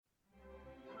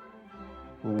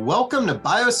Welcome to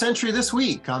BioCentury This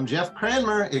Week. I'm Jeff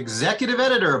Cranmer, Executive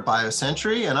Editor of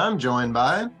BioCentury, and I'm joined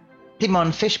by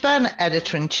Timon Fishburne,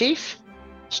 Editor-in-Chief.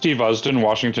 Steve Usden,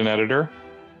 Washington Editor.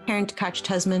 Karen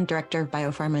Tkach-Tasman, Director of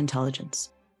Biopharma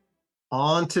Intelligence.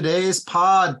 On today's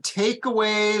pod,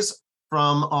 takeaways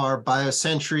from our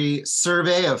BioCentury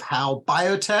survey of how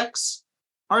biotechs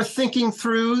are thinking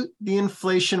through the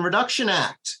Inflation Reduction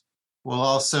Act. We'll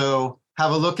also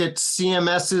have a look at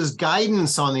CMS's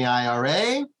guidance on the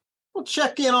IRA. We'll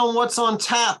check in on what's on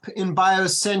tap in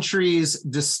BioCentury's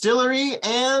Distillery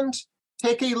and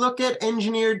take a look at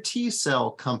engineered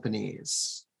T-cell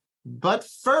companies. But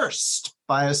first,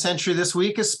 BioCentury This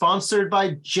Week is sponsored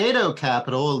by Jado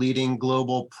Capital, a leading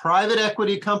global private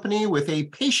equity company with a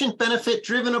patient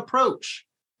benefit-driven approach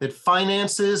that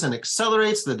finances and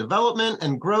accelerates the development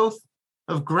and growth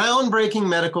of groundbreaking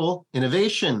medical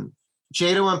innovation.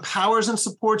 Jado empowers and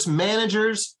supports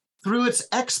managers through its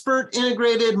expert,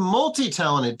 integrated,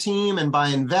 multi-talented team and by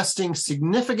investing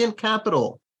significant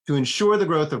capital to ensure the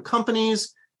growth of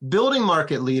companies, building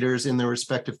market leaders in their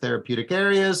respective therapeutic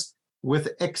areas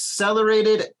with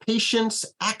accelerated patients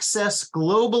access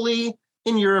globally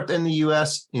in Europe and the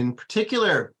US in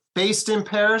particular. Based in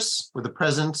Paris with a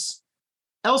presence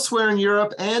elsewhere in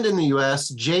Europe and in the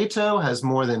US, Jado has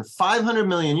more than 500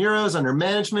 million euros under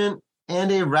management and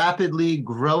a rapidly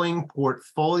growing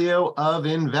portfolio of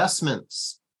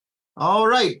investments. All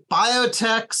right,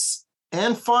 biotechs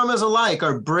and pharmas alike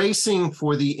are bracing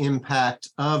for the impact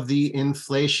of the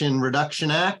Inflation Reduction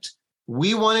Act.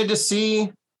 We wanted to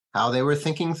see how they were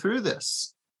thinking through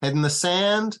this. Head in the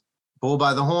sand, bull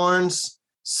by the horns.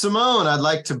 Simone, I'd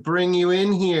like to bring you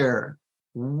in here.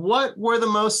 What were the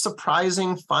most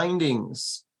surprising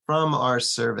findings from our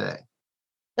survey?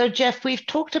 So, Jeff, we've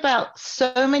talked about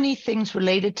so many things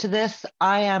related to this.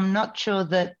 I am not sure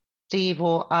that Steve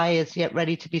or I is yet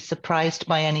ready to be surprised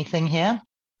by anything here.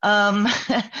 But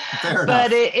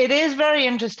it is very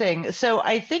interesting. So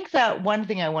I think that one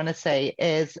thing I want to say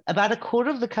is about a quarter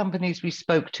of the companies we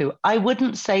spoke to, I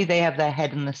wouldn't say they have their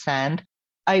head in the sand.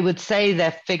 I would say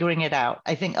they're figuring it out.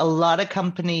 I think a lot of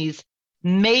companies,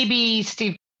 maybe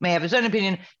Steve may have his own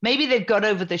opinion, maybe they've got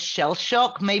over the shell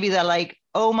shock. Maybe they're like,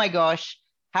 oh my gosh,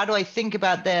 how do I think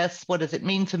about this? What does it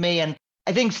mean for me? And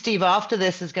I think Steve, after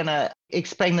this, is going to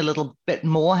explain a little bit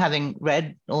more, having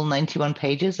read all 91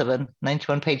 pages of a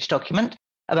 91-page document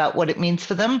about what it means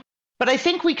for them. But I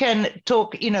think we can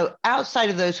talk, outside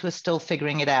of those who are still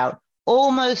figuring it out,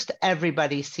 almost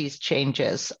everybody sees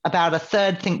changes. About a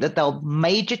third think that they'll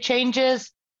major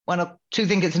changes. One or two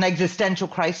think it's an existential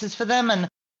crisis for them. And,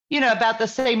 about the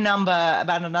same number,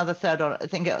 about another third, I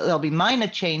think there'll be minor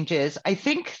changes. I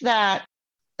think that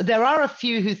there are a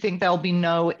few who think there'll be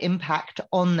no impact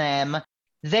on them.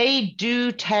 They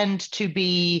do tend to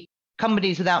be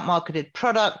companies without marketed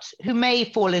products who may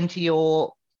fall into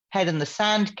your head in the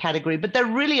sand category, but they're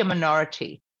really a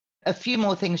minority. A few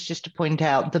more things just to point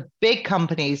out. The big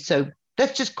companies, so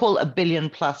let's just call $1 billion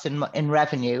plus in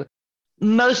revenue,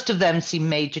 most of them see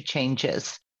major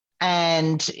changes.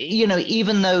 And,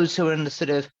 even those who are in the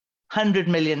sort of 100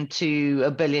 million to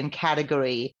a billion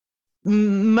category,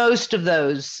 most of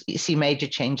those see major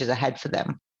changes ahead for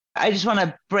them. I just want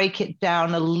to break it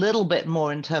down a little bit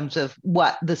more in terms of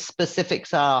what the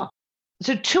specifics are.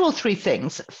 So 2 or 3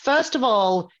 things. First of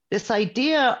all, this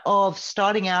idea of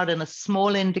starting out in a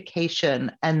small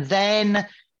indication and then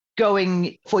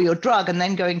going for your drug and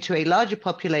then going to a larger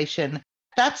population,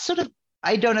 that's sort of,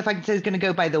 I don't know if I can say it's going to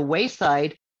go by the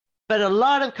wayside, but a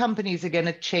lot of companies are going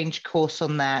to change course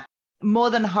on that.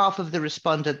 More than half of the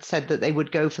respondents said that they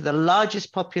would go for the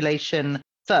largest population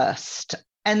first.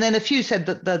 And then a few said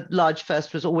that the large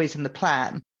first was always in the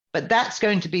plan, but that's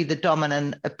going to be the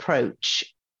dominant approach.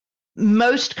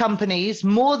 Most companies,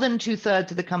 more than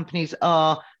 2/3 of the companies,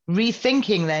 are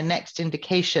rethinking their next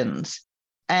indications.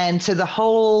 And so the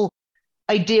whole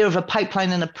idea of a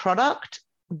pipeline and a product,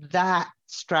 that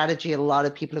strategy, a lot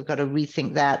of people have got to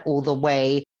rethink that all the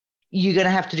way. You're going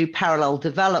to have to do parallel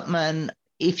development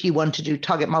if you want to do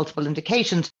target multiple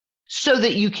indications so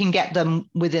that you can get them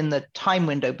within the time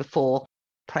window before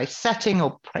price setting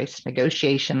or price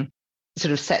negotiation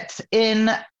sort of sets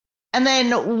in. And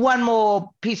then one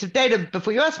more piece of data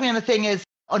before you ask me anything is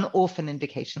on orphan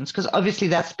indications, because obviously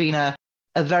that's been a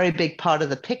very big part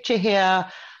of the picture here.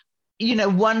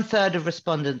 1/3 of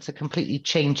respondents are completely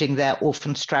changing their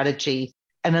orphan strategy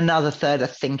and another third are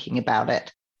thinking about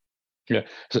it. Yeah.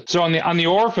 So on the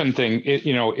orphan thing,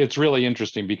 it's really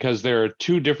interesting because there are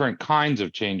 2 different kinds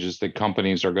of changes that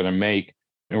companies are going to make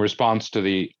in response to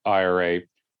the IRA.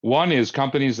 One is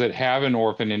companies that have an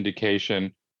orphan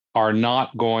indication are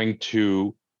not going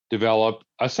to develop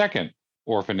a second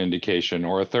orphan indication,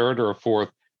 or a third or a fourth,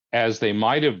 as they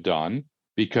might have done,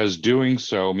 because doing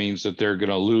so means that they're going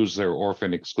to lose their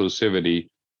orphan exclusivity,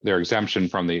 their exemption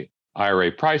from the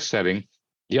IRA price setting.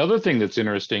 The other thing that's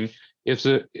interesting is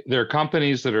that there are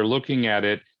companies that are looking at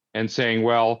it and saying,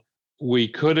 well, we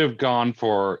could have gone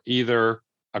for either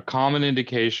a common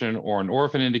indication or an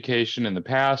orphan indication in the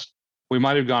past. We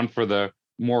might have gone for the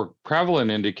more prevalent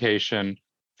indication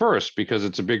first because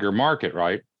it's a bigger market,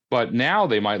 right? But now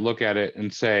they might look at it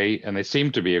and say, and they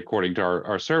seem to be, according to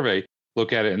our survey,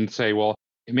 look at it and say, well,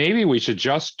 maybe we should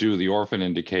just do the orphan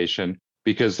indication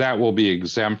because that will be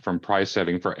exempt from price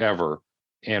setting forever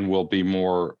and will be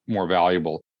more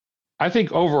valuable. I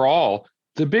think overall,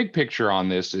 the big picture on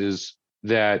this is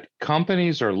that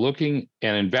companies are looking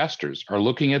and investors are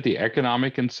looking at the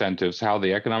economic incentives, how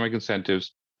the economic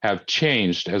incentives have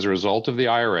changed as a result of the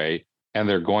IRA, and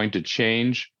they're going to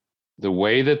change the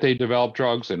way that they develop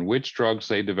drugs and which drugs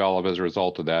they develop as a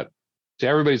result of that. To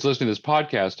everybody's listening to this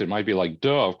podcast, it might be like,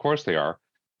 duh, of course they are.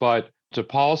 But to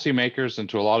policymakers and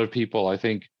to a lot of people, I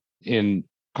think in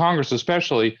Congress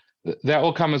especially, that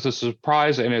will come as a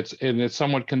surprise, and it's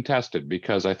somewhat contested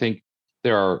because I think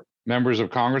there are members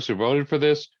of Congress who voted for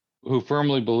this who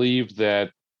firmly believe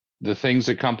that the things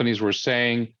that companies were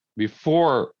saying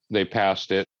before they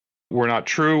passed it were not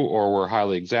true or were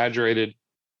highly exaggerated.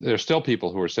 There's still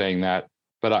people who are saying that,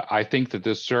 but I think that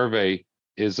this survey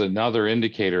is another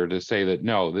indicator to say that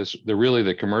no,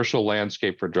 the commercial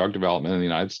landscape for drug development in the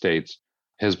United States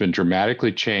has been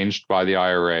dramatically changed by the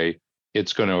IRA.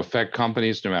 It's going to affect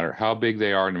companies no matter how big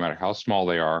they are, no matter how small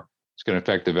they are. It's going to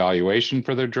affect the valuation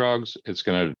for their drugs. It's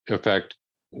going to affect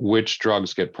which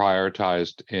drugs get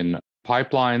prioritized in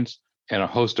pipelines and a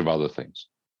host of other things.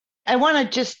 I want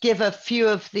to just give a few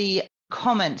of the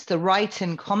comments, the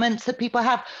write-in comments that people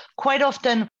have. Quite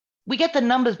often, we get the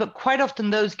numbers, but quite often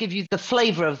those give you the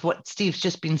flavor of what Steve's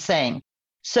just been saying.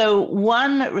 So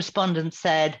one respondent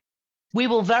said, we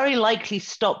will very likely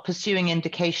stop pursuing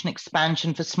indication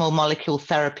expansion for small molecule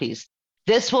therapies.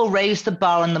 This will raise the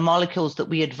bar on the molecules that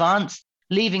we advance,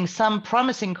 leaving some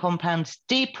promising compounds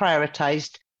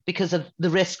deprioritized because of the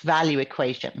risk-value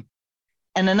equation.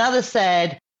 And another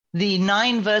said, the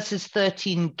 9 versus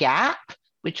 13 gap,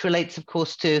 which relates, of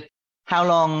course, to how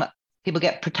long people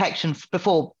get protection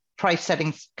before price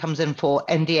settings comes in for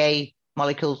NDA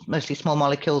molecules, mostly small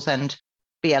molecules, and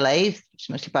BLAs, which is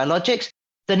mostly biologics.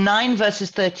 The 9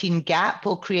 versus 13 gap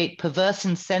will create perverse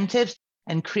incentives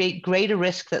and create greater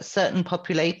risk that certain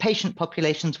patient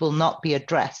populations will not be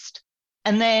addressed.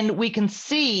 And then we can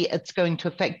see it's going to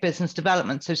affect business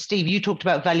development. So Steve, you talked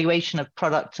about valuation of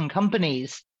products and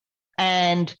companies.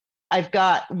 And I've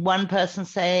got one person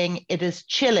saying, it is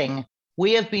chilling.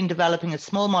 We have been developing a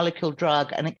small molecule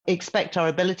drug and expect our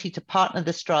ability to partner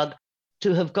this drug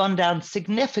to have gone down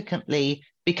significantly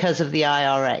because of the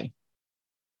IRA.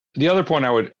 The other point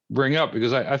I would bring up,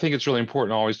 because I think it's really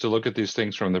important always to look at these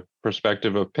things from the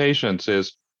perspective of patients,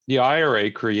 is the IRA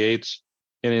creates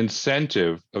an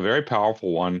incentive, a very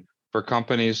powerful one, for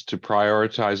companies to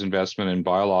prioritize investment in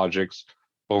biologics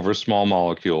over small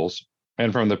molecules.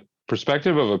 And from the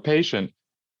perspective of a patient,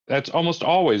 that's almost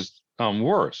always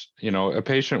worse. You know, a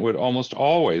patient would almost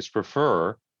always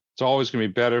prefer, it's always going to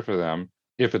be better for them,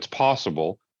 if it's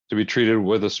possible, to be treated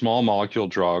with a small molecule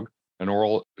drug, an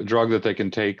oral drug that they can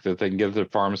take, that they can get at the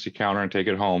pharmacy counter and take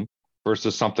it home,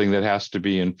 versus something that has to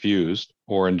be infused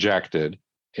or injected.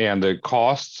 And the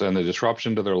costs and the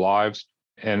disruption to their lives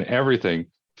and everything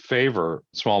favor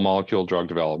small molecule drug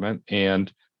development.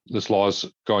 And this law is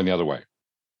going the other way.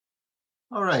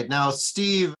 All right. Now,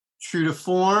 Steve, true to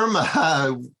form,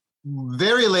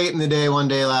 very late in the day, one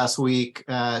day last week,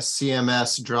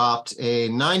 CMS dropped a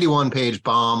 91-page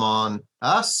bomb on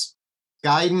us.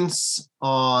 Guidance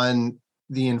on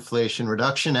the Inflation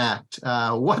Reduction Act.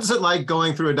 What's it like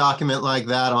going through a document like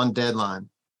that on deadline?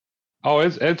 Oh,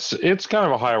 it's kind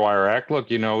of a high wire act. Look,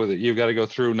 you know that you've got to go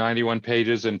through 91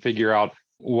 pages and figure out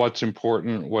what's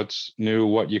important, what's new,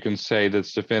 what you can say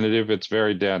that's definitive. It's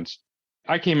very dense.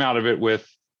 I came out of it with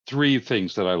 3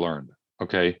 things that I learned.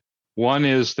 Okay. One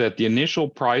is that the initial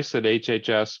price that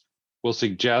HHS will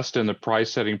suggest in the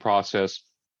price setting process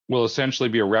will essentially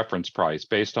be a reference price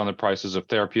based on the prices of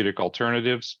therapeutic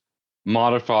alternatives,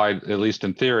 modified, at least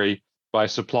in theory, by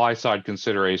supply side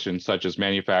considerations such as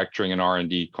manufacturing and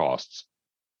R&D costs.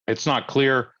 It's not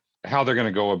clear how they're going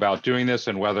to go about doing this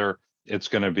and whether it's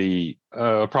going to be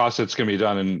a process that's going to be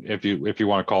done, in, if you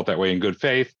want to call it that way, in good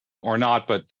faith or not,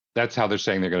 but that's how they're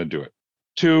saying they're going to do it.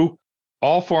 2,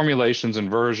 all formulations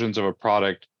and versions of a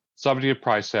product subject to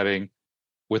price setting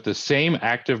with the same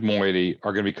active moiety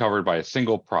are going to be covered by a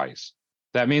single price.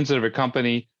 That means that if a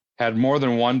company had more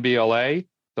than one BLA,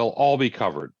 they'll all be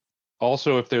covered.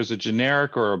 Also, if there's a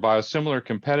generic or a biosimilar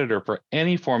competitor for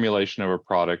any formulation of a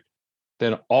product,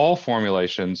 then all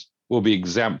formulations will be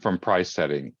exempt from price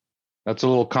setting. That's a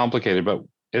little complicated, but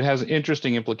it has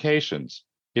interesting implications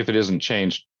if it isn't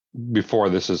changed before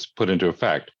this is put into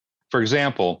effect. For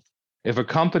example, if a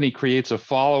company creates a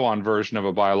follow-on version of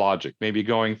a biologic, maybe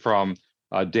going from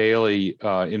a daily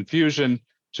infusion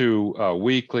to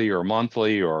weekly or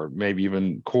monthly or maybe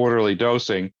even quarterly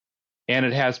dosing, and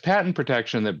it has patent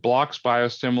protection that blocks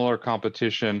biosimilar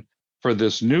competition for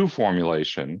this new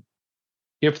formulation,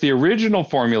 if the original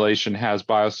formulation has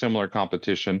biosimilar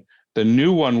competition, the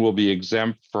new one will be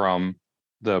exempt from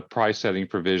the price setting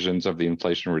provisions of the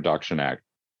Inflation Reduction Act.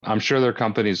 I'm sure there are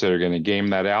companies that are going to game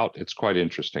that out. It's quite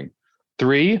interesting.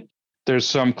 3, there's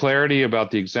some clarity about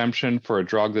the exemption for a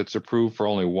drug that's approved for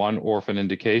only one orphan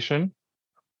indication.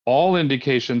 All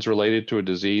indications related to a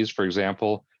disease, for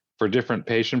example, for different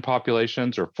patient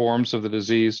populations or forms of the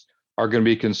disease, are going to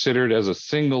be considered as a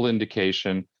single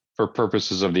indication for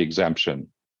purposes of the exemption.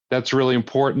 That's really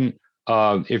important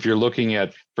if you're looking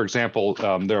at, for example,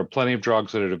 there are plenty of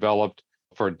drugs that are developed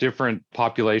for different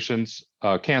populations,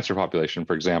 cancer population,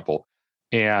 for example.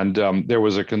 And there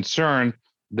was a concern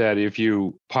that if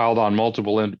you piled on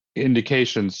multiple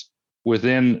indications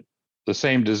within the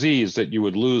same disease, that you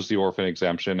would lose the orphan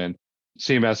exemption. And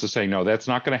CMS is saying, no, that's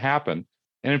not going to happen.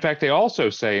 And in fact, they also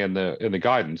say in the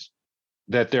guidance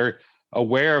that they're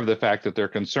aware of the fact that there are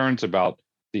concerns about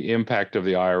the impact of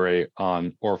the IRA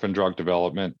on orphan drug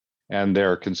development, and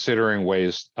they're considering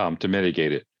ways to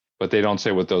mitigate it. But they don't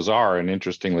say what those are. And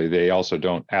interestingly, they also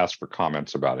don't ask for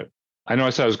comments about it. I know I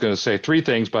said I was going to say 3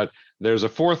 things, but there's a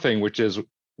 4th thing, which is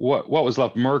what was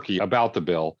left murky about the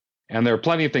bill. And there are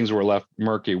plenty of things that were left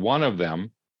murky. One of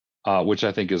them, which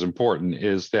I think is important,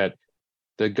 is that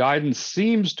the guidance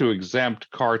seems to exempt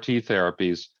CAR T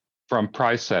therapies from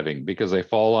price setting because they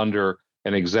fall under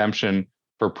an exemption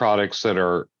for products that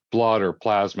are blood or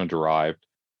plasma derived.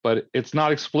 But it's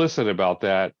not explicit about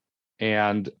that.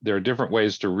 And there are different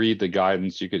ways to read the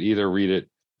guidance. You could either read it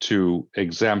to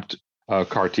exempt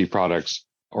CAR T products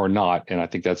or not. And I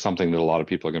think that's something that a lot of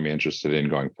people are going to be interested in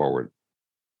going forward.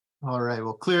 All right.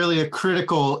 Well, clearly a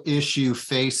critical issue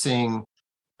facing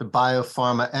the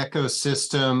biopharma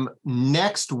ecosystem.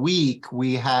 Next week,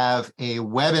 we have a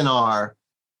webinar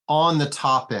on the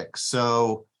topic.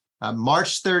 So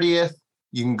March 30th,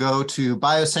 you can go to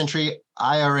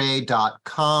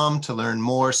biocenturyira.com to learn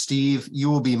more. Steve, you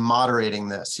will be moderating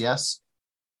this, yes?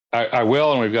 I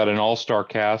will, and we've got an all-star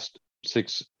cast,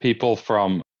 6 people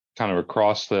from kind of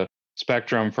across the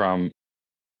spectrum, from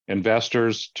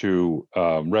investors to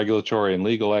regulatory and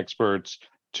legal experts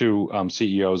to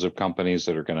CEOs of companies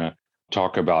that are going to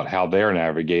talk about how they're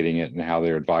navigating it and how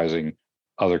they're advising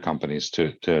other companies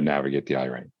to navigate the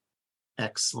IRA.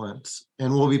 Excellent.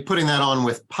 And we'll be putting that on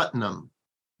with Putnam.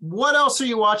 What else are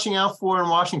you watching out for in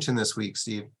Washington this week,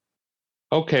 Steve?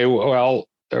 Okay, well,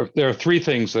 there are 3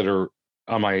 things that are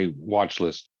on my watch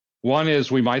list. One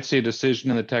is we might see a decision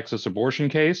in the Texas abortion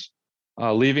case.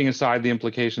 Leaving aside the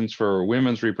implications for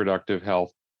women's reproductive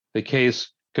health, the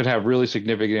case could have really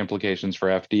significant implications for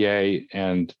FDA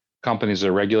and companies that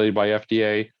are regulated by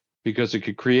FDA, because it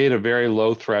could create a very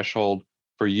low threshold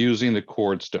for using the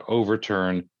courts to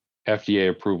overturn FDA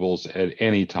approvals at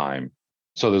any time.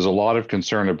 So there's a lot of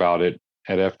concern about it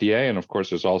at FDA. And of course,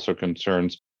 there's also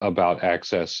concerns about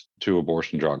access to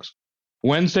abortion drugs.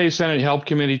 Wednesday, Senate Health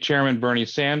Committee Chairman Bernie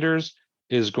Sanders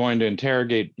is going to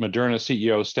interrogate Moderna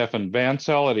CEO Stefan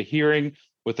Bancel at a hearing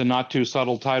with the not too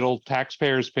subtle title,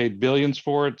 "Taxpayers paid billions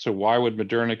for it, so why would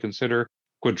Moderna consider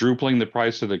quadrupling the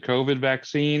price of the COVID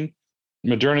vaccine?"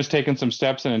 Moderna's taken some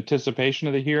steps in anticipation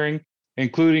of the hearing,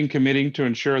 including committing to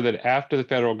ensure that after the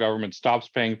federal government stops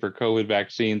paying for COVID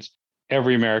vaccines,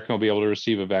 every American will be able to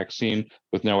receive a vaccine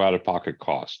with no out-of-pocket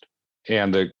cost.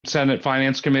 And the Senate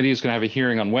Finance Committee is going to have a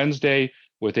hearing on Wednesday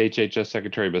with HHS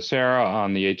Secretary Becerra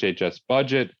on the HHS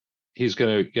budget. He's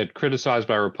going to get criticized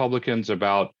by Republicans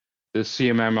about the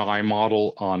CMMI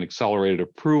model on accelerated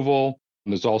approval.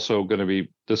 And there's also going to be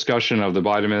discussion of the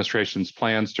Biden administration's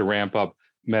plans to ramp up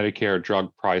Medicare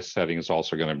drug price setting is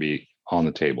also going to be on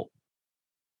the table.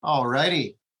 All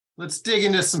righty. Let's dig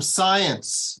into some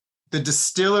science. The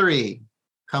Distillery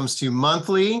comes to you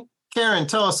monthly. Karen,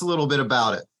 tell us a little bit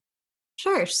about it.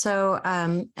 Sure. So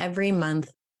every month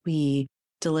we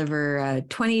deliver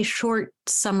 20 short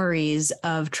summaries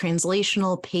of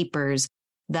translational papers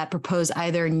that propose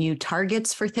either new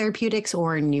targets for therapeutics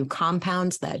or new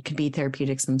compounds that could be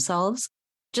therapeutics themselves.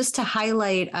 Just to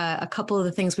highlight a couple of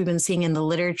the things we've been seeing in the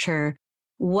literature,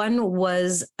 one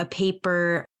was a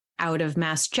paper out of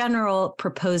Mass General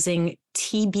proposing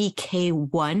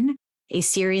TBK1, a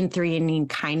serine threonine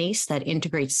kinase that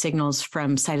integrates signals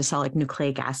from cytosolic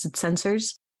nucleic acid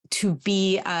sensors, to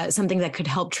be something that could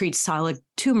help treat solid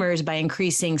tumors by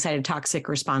increasing cytotoxic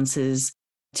responses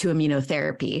to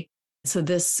immunotherapy. So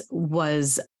this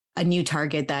was a new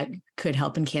target that could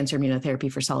help in cancer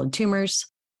immunotherapy for solid tumors.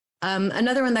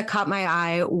 Another one that caught my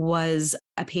eye was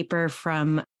a paper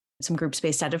from some groups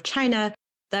based out of China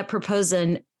that proposed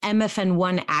an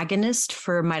MFN1 agonist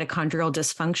for mitochondrial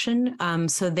dysfunction.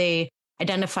 So they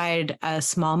identified a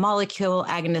small molecule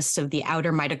agonist of the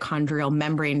outer mitochondrial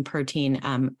membrane protein,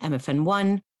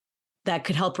 MFN1, that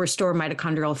could help restore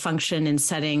mitochondrial function in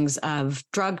settings of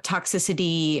drug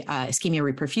toxicity, ischemia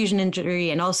reperfusion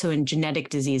injury, and also in genetic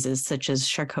diseases such as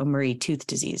Charcot-Marie tooth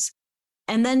disease.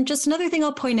 And then just another thing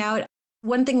I'll point out,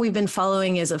 one thing we've been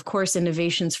following is, of course,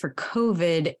 innovations for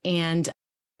COVID. And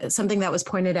something that was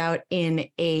pointed out in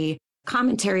a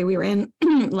commentary we ran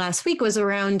last week was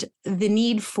around the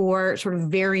need for sort of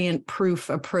variant proof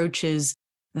approaches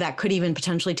that could even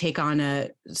potentially take on a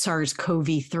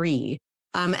SARS-CoV-3.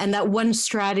 And that one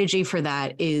strategy for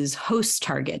that is host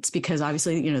targets, because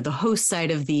obviously, the host side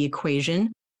of the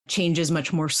equation changes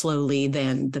much more slowly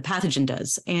than the pathogen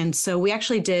does. And so we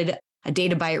actually did a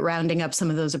data bite rounding up some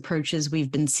of those approaches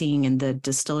we've been seeing in the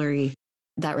Distillery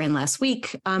that ran last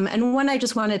week. And one I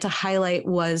just wanted to highlight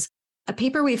was a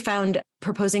paper we found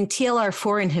proposing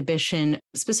TLR4 inhibition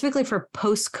specifically for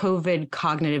post-COVID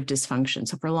cognitive dysfunction,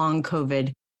 so for long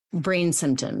COVID brain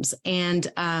symptoms.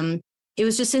 And it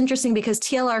was just interesting because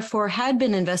TLR4 had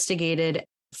been investigated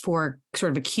for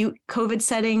sort of acute COVID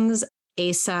settings.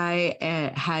 ASI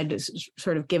had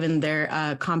sort of given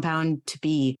their compound to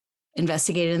be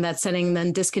investigated in that setting,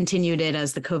 then discontinued it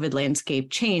as the COVID landscape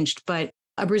changed. But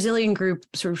a Brazilian group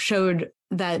sort of showed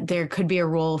that there could be a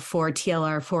role for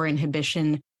TLR4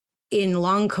 inhibition in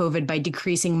long COVID by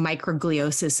decreasing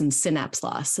microgliosis and synapse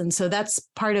loss. And so that's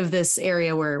part of this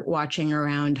area we're watching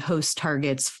around host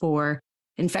targets for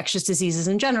infectious diseases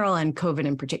in general and COVID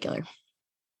in particular.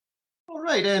 All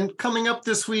right. And coming up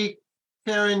this week,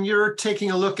 Karen, you're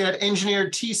taking a look at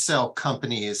engineered T-cell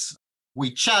companies.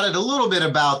 We chatted a little bit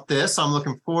about this. I'm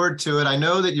looking forward to it. I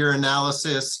know that your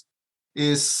analysis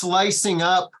is slicing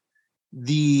up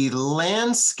the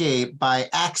landscape by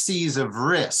axes of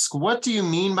risk. What do you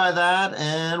mean by that,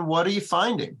 and what are you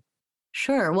finding?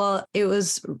 Sure. Well, it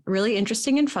was really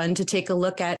interesting and fun to take a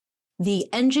look at the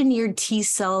engineered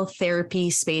T-cell therapy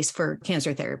space for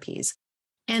cancer therapies,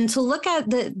 and to look at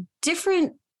the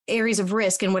different areas of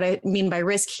risk. And what I mean by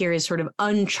risk here is sort of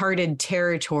uncharted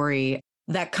territory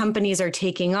that companies are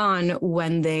taking on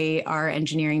when they are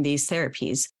engineering these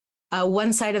therapies.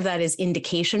 One side of that is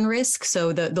indication risk.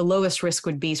 So the lowest risk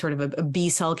would be sort of a B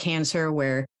cell cancer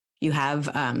where you have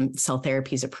cell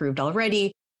therapies approved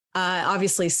already.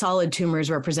 Obviously, solid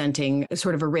tumors representing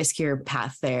sort of a riskier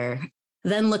path there.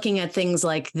 Then looking at things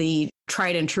like the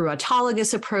tried and true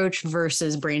autologous approach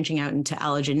versus branching out into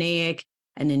allogeneic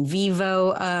and in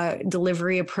vivo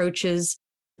delivery approaches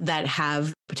that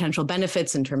have potential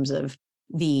benefits in terms of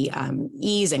the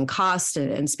ease and cost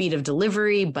and speed of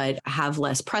delivery, but have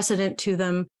less precedent to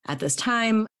them at this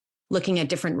time, looking at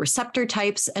different receptor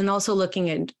types, and also looking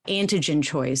at antigen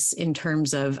choice in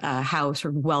terms of how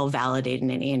sort of well validated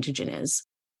an antigen is.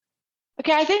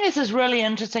 Okay, I think this is really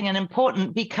interesting and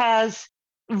important because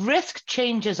risk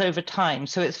changes over time.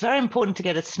 So it's very important to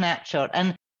get a snapshot.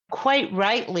 And quite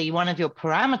rightly, one of your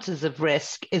parameters of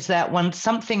risk is that when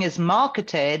something is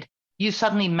marketed, you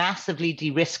suddenly massively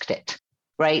de-risked it.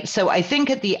 Right. So I think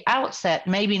at the outset,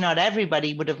 maybe not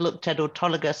everybody would have looked at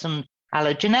autologous and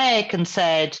allogeneic and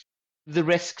said the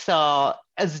risks are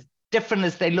as different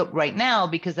as they look right now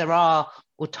because there are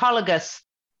autologous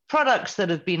products that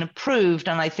have been approved.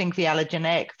 And I think the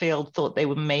allogeneic field thought they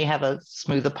may have a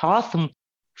smoother path. And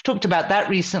we've talked about that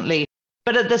recently.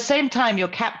 But at the same time, you're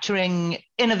capturing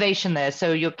innovation there.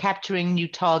 So you're capturing new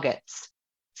targets.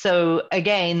 So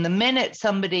again, the minute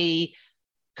somebody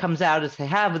comes out as they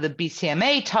have with a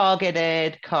BCMA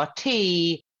targeted CAR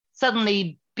T,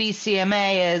 suddenly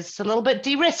BCMA is a little bit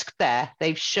de-risked there.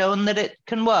 They've shown that it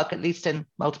can work, at least in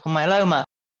multiple myeloma.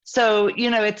 So,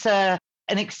 it's an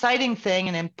exciting thing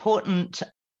and important,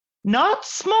 not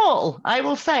small. I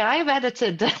will say I've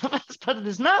edited as part of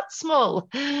this, not small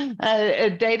a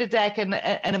data deck and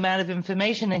an amount of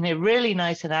information in here, really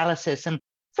nice analysis. And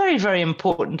very, very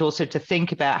important also to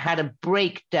think about how to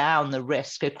break down the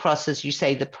risk across, as you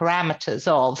say, the parameters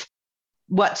of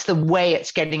what's the way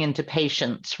it's getting into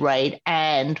patients, right?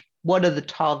 And what are the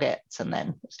targets? And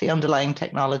then what's the underlying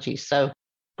technology? So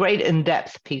great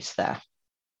in-depth piece there.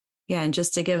 Yeah, and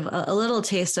just to give a little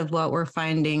taste of what we're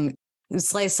finding, we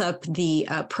slice up the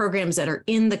programs that are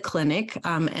in the clinic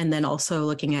and then also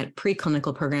looking at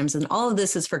preclinical programs. And all of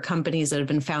this is for companies that have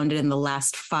been founded in the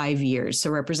last 5 years, so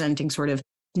representing sort of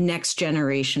next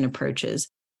generation approaches.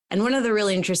 And one of the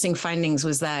really interesting findings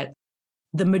was that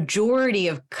the majority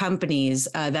of companies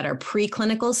that are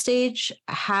preclinical stage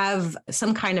have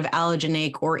some kind of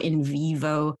allogeneic or in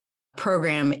vivo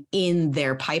program in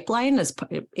their pipeline as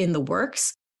in the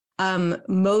works.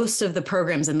 Most of the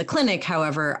programs in the clinic,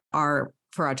 however, are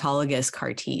for autologous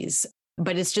CAR Ts.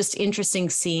 But it's just interesting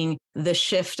seeing the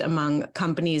shift among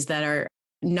companies that are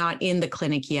not in the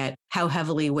clinic yet, how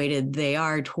heavily weighted they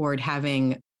are toward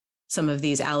having some of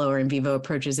these allo or in vivo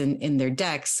approaches in their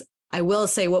decks. I will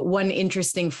say what one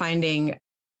interesting finding,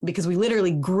 because we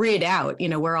literally grid out,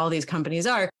 where all these companies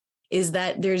are, is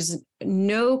that there's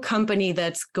no company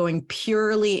that's going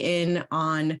purely in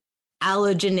on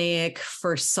allogeneic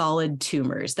for solid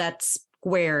tumors. That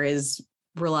square is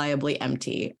reliably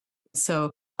empty.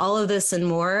 So all of this and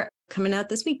more coming out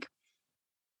this week.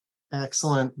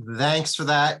 Excellent. Thanks for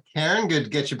that, Karen. Good to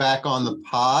get you back on the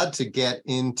pod to get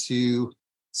into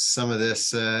some of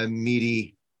this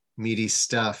meaty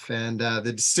stuff. And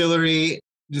the Distillery,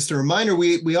 just a reminder,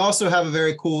 we also have a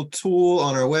very cool tool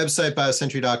on our website,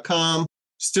 biocentury.com,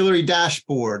 Distillery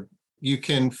dashboard. You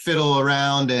can fiddle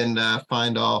around and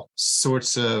find all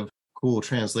sorts of cool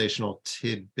translational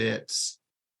tidbits.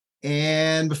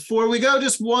 And before we go,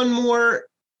 just one more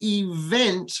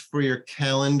event for your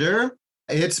calendar.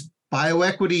 It's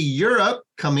Bioequity Europe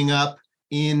coming up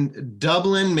in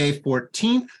Dublin, May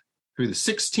 14th through the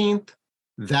 16th.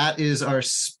 That is our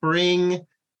spring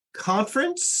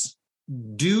conference.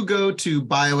 Do go to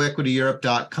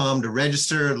bioequityeurope.com to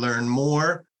register, learn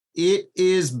more. It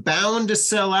is bound to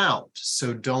sell out,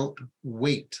 so don't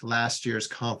wait. Last year's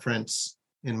conference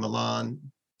in Milan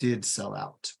did sell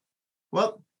out.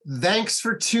 Well, thanks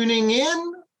for tuning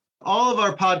in. All of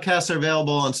our podcasts are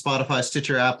available on Spotify,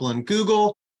 Stitcher, Apple, and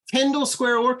Google. Kendall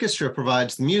Square Orchestra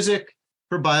provides the music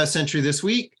for BioCentury this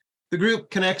week. The group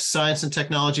connects science and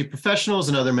technology professionals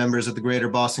and other members of the greater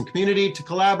Boston community to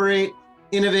collaborate,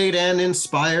 innovate, and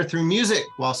inspire through music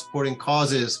while supporting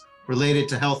causes related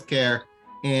to healthcare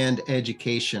and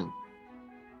education.